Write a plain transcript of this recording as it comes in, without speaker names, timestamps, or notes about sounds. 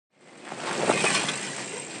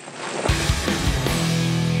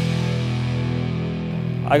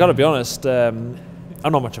I got to be honest, I'm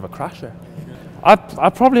not much of a crasher. I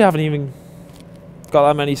probably haven't even got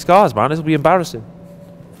that many scars, man. This will be embarrassing.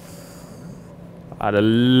 I had a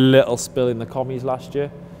little spill in the commies last year,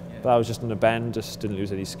 but I was just in a bend, just didn't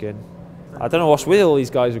lose any skin. I don't know what's with all these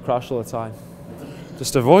guys who crash all the time.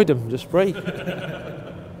 Just avoid them, just brake.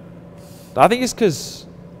 I think it's because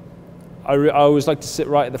I always like to sit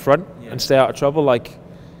right at the front and stay out of trouble. Like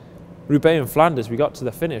Roubaix and Flanders, we got to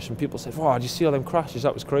the finish and people said, "Wow, did you see all them crashes?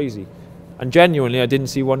 That was crazy." And genuinely, I didn't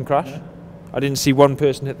see one crash. I didn't see one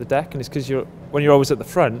person hit the deck, and it's because when you're always at the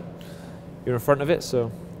front, you're in front of it.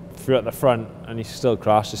 So if you're at the front and you still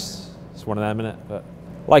crash, it's one of them, innit? But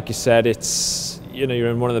like you said, it's, you know, you're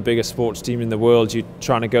in one of the biggest sports teams in the world. You're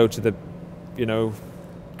trying to go to the, you know,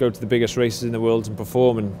 go to the biggest races in the world and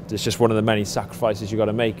perform, and it's just one of the many sacrifices you got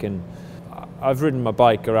to make. And I've ridden my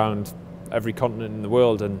bike around every continent in the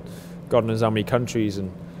world, and God knows how many countries.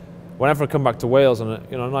 And whenever I come back to Wales on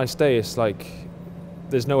a nice day, it's like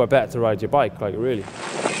there's nowhere better to ride your bike, like really.